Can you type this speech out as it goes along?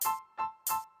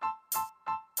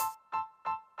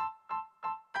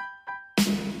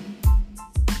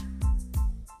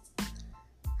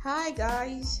Hi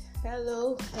guys,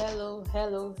 hello.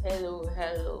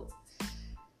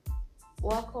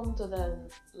 Welcome to the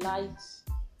Lights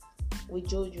with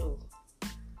Jojo.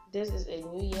 This is a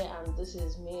new year, and this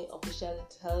is me officially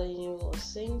telling you or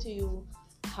saying to you,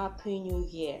 Happy New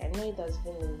Year. I know it has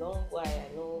been a long while. I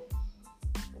know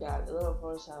that a lot of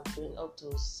us have been up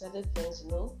to certain things,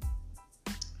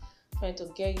 trying to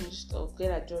get used or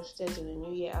get adjusted to the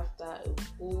new year after a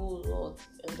whole lot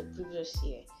in the previous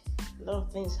year. A lot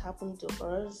of things happened to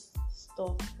us.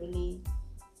 Stuff really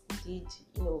did,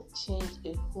 change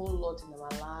a whole lot in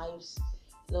our lives.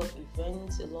 A lot of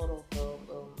events, a lot of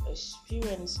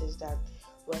experiences that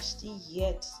we're still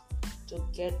yet to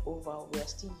get over. We're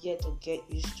still yet to get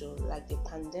used to, like the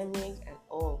pandemic and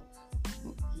all.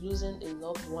 Losing a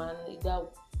loved one, either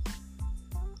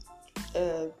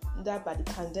by the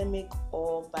pandemic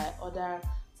or by other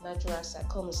natural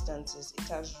circumstances. It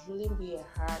has really been a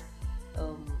hard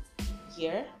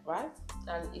year, right?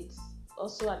 And it's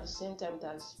also at the same time it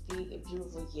has been a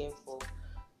beautiful year for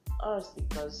us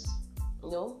because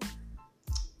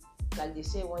like they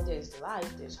say, when there's light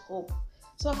there's hope.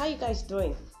 So how you guys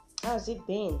doing? How's it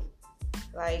been?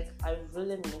 Like, I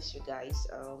really miss you guys.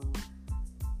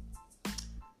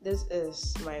 This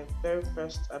is my very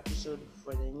first episode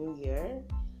for the new year,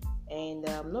 and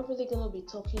I'm not really gonna be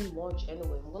talking much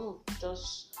anyway. I'm gonna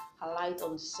just highlight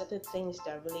on certain things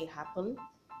that really happened.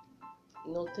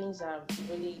 Things that have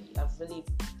really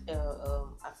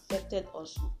affected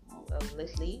us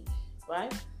lately,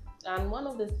 right? And one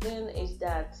of the things is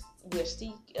that we're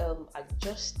still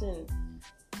adjusting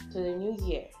to the new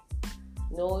year.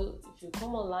 If you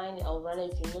come online, or rather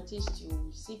if you notice,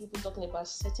 you see people talking about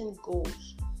certain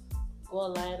goals. Go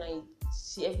online and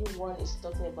see everyone is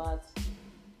talking about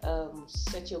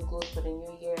set your goals for the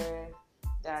new year,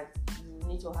 that you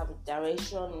need to have a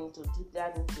direction, you need to do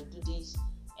that, you need to do this.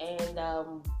 And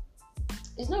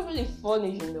it's not really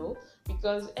funny,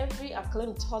 because every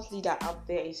acclaimed thought leader out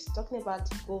there is talking about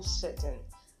goal setting,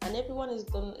 and everyone is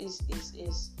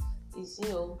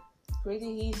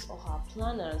creating his or her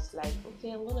planners. Like,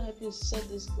 okay, I'm gonna help you set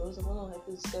these goals. I'm gonna help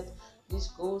you set these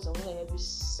goals. I'm gonna help you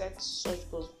set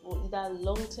such goals, either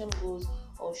long-term goals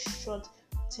or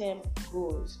short-term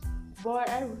goals. But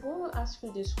I want to ask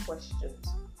you these questions: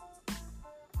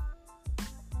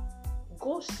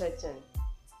 goal setting,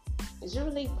 is it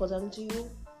really important to you,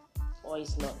 or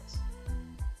is not?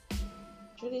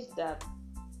 Truth is that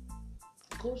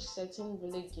goal setting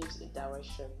really gives a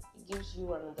direction. It gives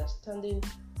you an understanding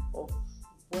of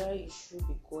where you should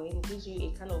be going. It gives you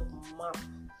a kind of map,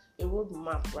 a road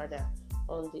map rather,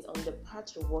 on the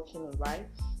path you're walking on, right?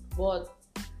 But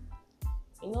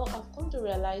I've come to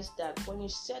realize that when you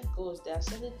set goals, there are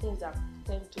certain things that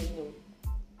tend to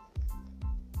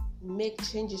make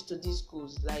changes to these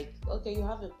goals. Like, okay, you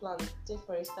have a plan. Take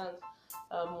for instance,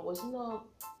 was it not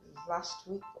last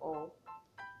week, or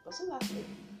was it last week?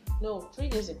 No, 3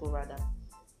 days ago rather.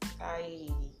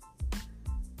 I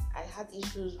had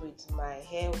issues with my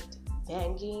hair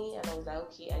banging, and I was like,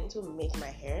 okay, I need to make my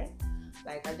hair.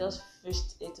 Like, I just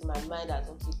fixed it in my mind that,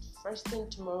 okay, first thing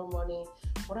tomorrow morning,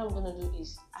 what I'm gonna do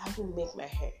is I will make my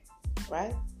hair,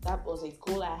 right? That was a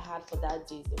goal I had for that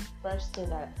day. The first thing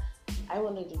that I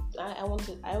wanted to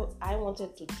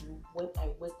do when I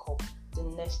wake up the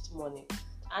next morning.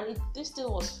 And this thing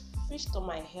was fixed on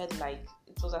my head. Like,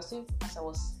 it was as if as I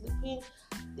was sleeping,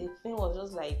 the thing was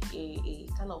just like a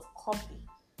kind of copy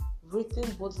written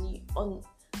boldly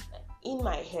in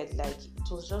my head. Like, it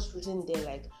was just written there.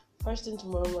 Like, first thing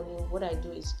tomorrow morning, what I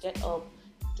do is get up,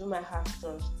 do my hair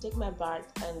stuff, take my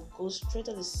bath, and go straight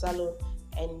to the salon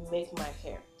and make my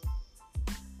hair.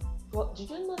 But did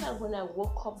you know that when I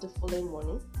woke up the following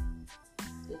morning,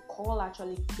 the call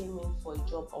actually came in for a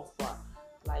job offer,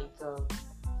 like a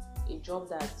job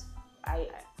that I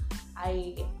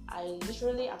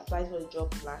literally applied for the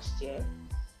job last year,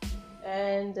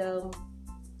 and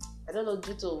I don't know,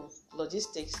 due to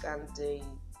logistics and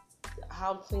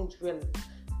how things were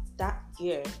that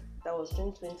year, that was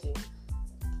 2020,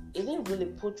 it didn't really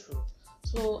put through.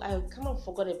 So I kind of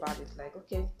forgot about it. Like,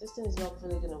 okay, this thing is not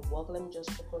really going to work. Let me just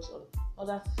focus on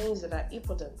other things that are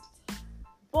important.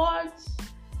 But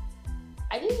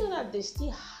I didn't know that they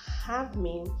still have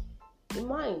me in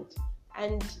mind.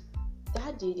 And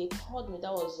that day they called me.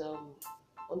 That was on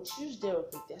Tuesday of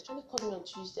it. They actually called me on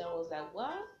Tuesday. I was like,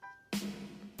 what?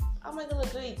 How am I going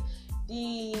to do it?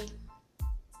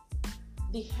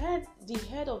 The head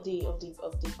of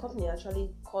the company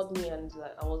actually called me, and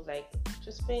I was like,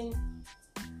 Josephine,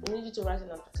 we need you to write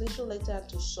an application letter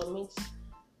to submit.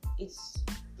 It's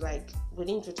like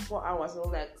within 24 hours. And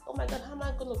I'm like, oh my god, how am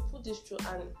I gonna put this through?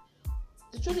 And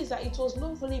the truth is that it was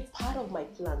not really part of my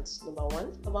plans. Number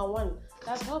one,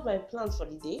 that's part of my plans for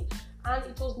the day, and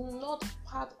it was not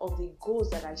part of the goals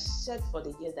that I set for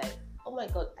the year. That, oh my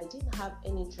God, I didn't have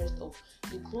any interest of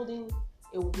including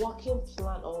a working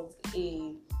plan of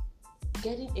a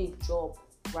getting a job,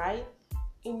 right,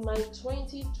 in my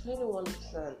 2021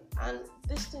 plan. And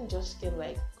this thing just came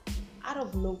like out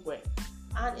of nowhere,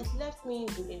 and it left me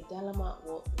with a dilemma.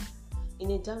 Well,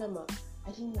 in a dilemma,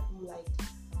 I'm like,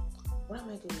 what am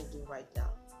I going to do right now?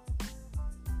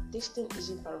 This thing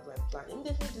isn't part of my plan.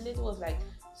 Immediately the lady was like,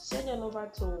 send your number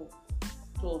to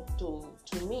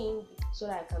me so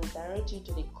that I can direct you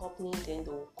to the company, then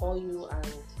they'll call you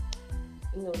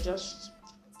and just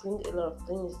print a lot of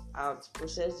things out,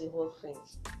 process the whole thing.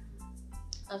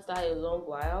 After a long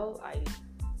while, I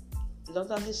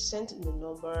literally sent the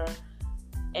number,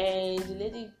 and the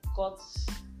lady called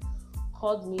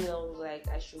me, and I was like,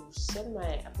 I should send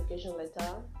my application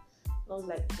letter. I was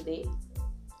like, today?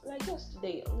 Like, just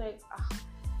today. I'm like,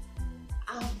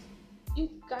 you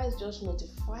guys just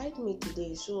notified me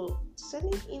today, so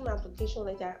sending in my application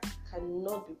letter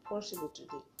cannot be possible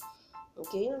today.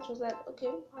 Okay, and she was like,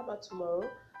 okay, how about tomorrow?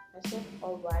 I said,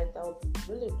 alright, that would be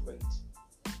really great.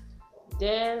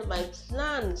 Then my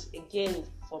plans again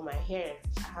for my hair,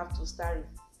 I have to start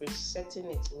resetting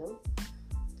it,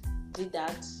 Did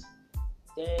that,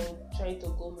 then trying to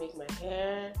go make my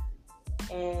hair,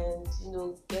 and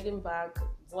getting back,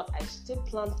 what I still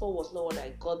planned for was not what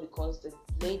I got because the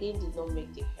lady did not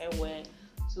make the hair well,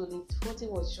 so the whole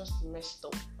thing was just messed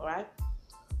up. Alright,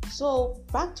 so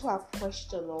back to our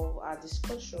question, or our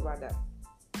discussion rather.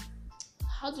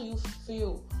 How do you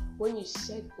feel when you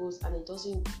set goals and it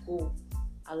doesn't go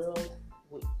along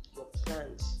with your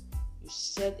plans? You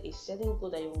set a certain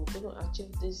goal that you're going to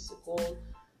achieve this goal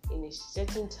in a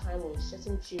certain time or a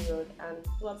certain period, and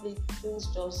probably things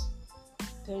just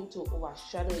tend to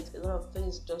overshadow it. A lot of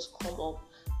things just come up.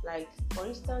 Like, for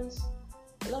instance,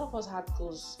 a lot of us had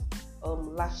goals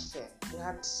last year. We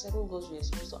had 7 goals we were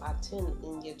supposed to attain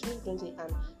in year 2020,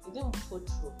 and we didn't go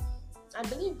through. I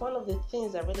believe one of the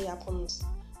things that really happens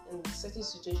in certain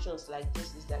situations like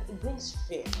this is that it brings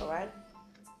fear. Alright,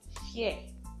 fear.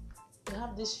 You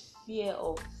have this fear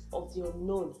of the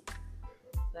unknown.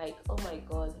 Like, oh my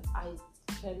God, I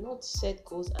cannot set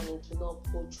goals and it will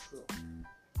not go through.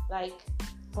 Like,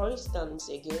 for instance,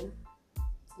 again,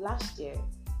 last year,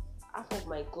 half of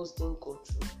my goals didn't go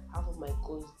through. Half of my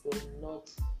goals were not,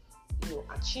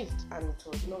 achieved, and it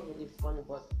was not really fun.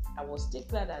 But I was still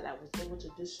glad that I was able to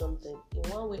do something in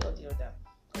one way or the other.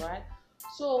 Right?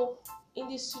 So, in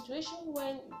this situation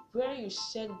where you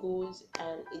set goals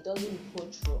and it doesn't go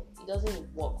through, it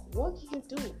doesn't work, what do you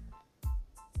do?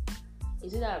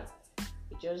 Is it that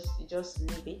you just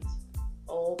leave it?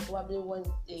 Or probably when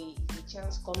the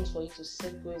chance comes for you to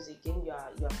set goals again, you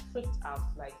are freaked out.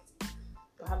 Like,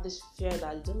 you have this fear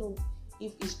that you don't know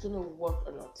if it's gonna work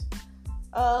or not.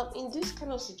 In this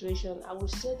kind of situation, I would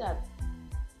say that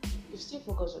you still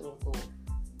focus on your goal.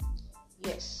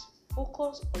 Yes,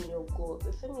 focus on your goal.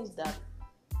 The thing is that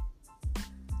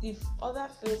if other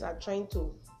things are trying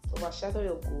to overshadow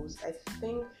your goals, I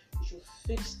think you should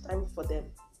fix time for them.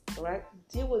 Alright,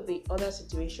 deal with the other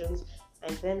situations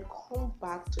and then come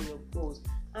back to your goals.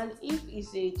 And if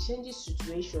it's a changing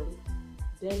situation,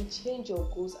 then change your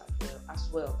goals as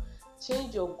well.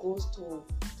 Change your goals to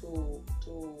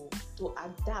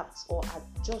adapt or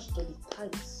adjust to the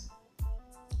times.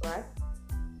 Right?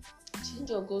 Change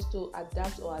your goals to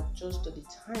adapt or adjust to the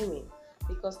timing,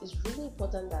 because it's really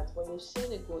important that when you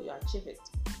set a goal, you achieve it,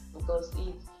 because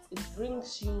it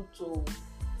brings you to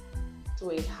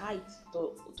a height,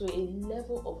 to a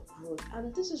level of growth.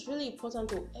 And this is really important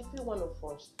to every one of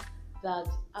us, that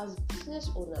as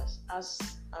business owners, as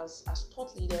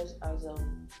thought leaders, as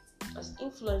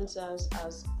influencers,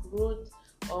 as growth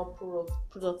or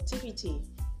productivity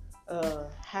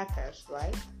hackers,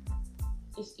 right?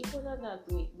 It's important that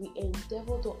we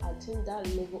endeavor to attain that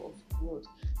level of growth,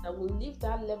 that we leave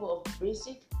that level of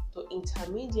basic to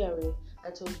intermediary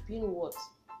and to being what?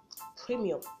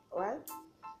 Premium, right?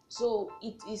 So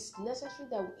it is necessary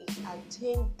that we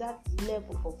attain that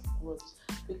level of growth,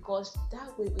 because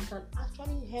that way we can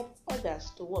actually help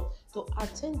others to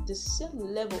attain the same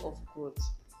level of growth,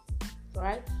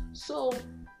 right? So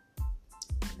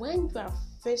when you are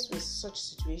faced with such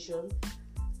situation,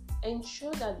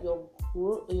 ensure that your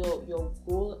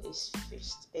goal is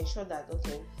fixed. Ensure that,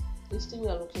 okay, this thing you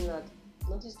are looking at,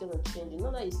 nothing's gonna change.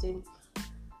 Not that you say,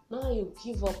 not that you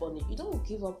give up on it. You don't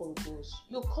give up on goals.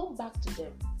 You come back to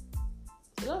them.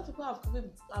 A lot of people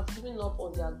have given up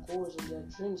on their goals, on their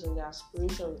dreams, on their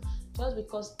aspirations, just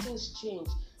because things change.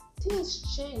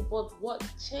 Things change, but what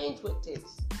change with it?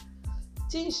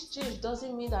 Things change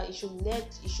doesn't mean that it should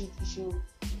make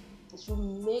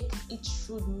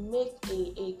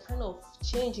a kind of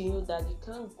change in you that you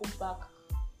can't go back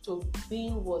to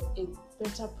being what a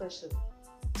better person.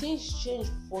 Things change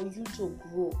for you to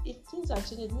grow. If things are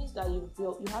changing, it means that you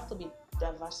have to be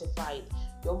diversified.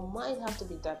 Your mind has to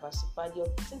be diversified. Your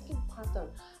thinking pattern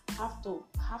have to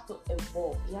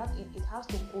evolve. It has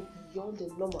to go beyond the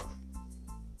normal.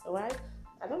 Alright?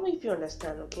 I don't know if you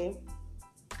understand, okay?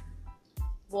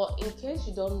 But in case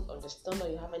you don't understand or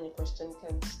you have any question, you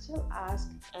can still ask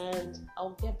and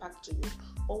I'll get back to you.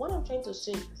 But what I'm trying to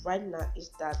say right now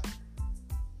is that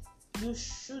you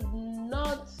should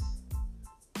not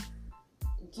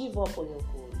give up on your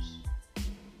goals.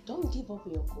 Don't give up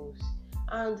on your goals.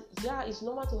 And yeah, it's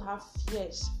normal to have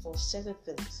fears for certain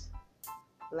things.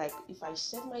 Like if I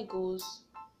set my goals,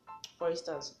 for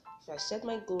instance, if I set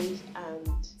my goals and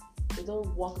they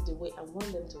don't work the way I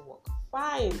want them to work,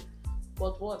 fine.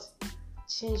 But what?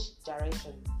 Change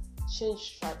direction,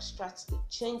 change strategy,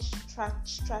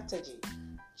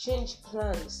 change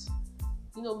plans.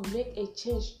 Make a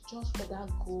change just for that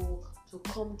goal to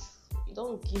come true. You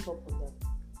don't give up on them.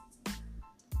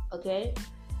 Okay?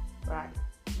 Right.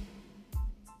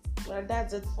 Well,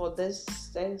 that's it for this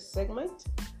segment.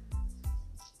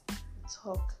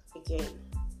 Talk again.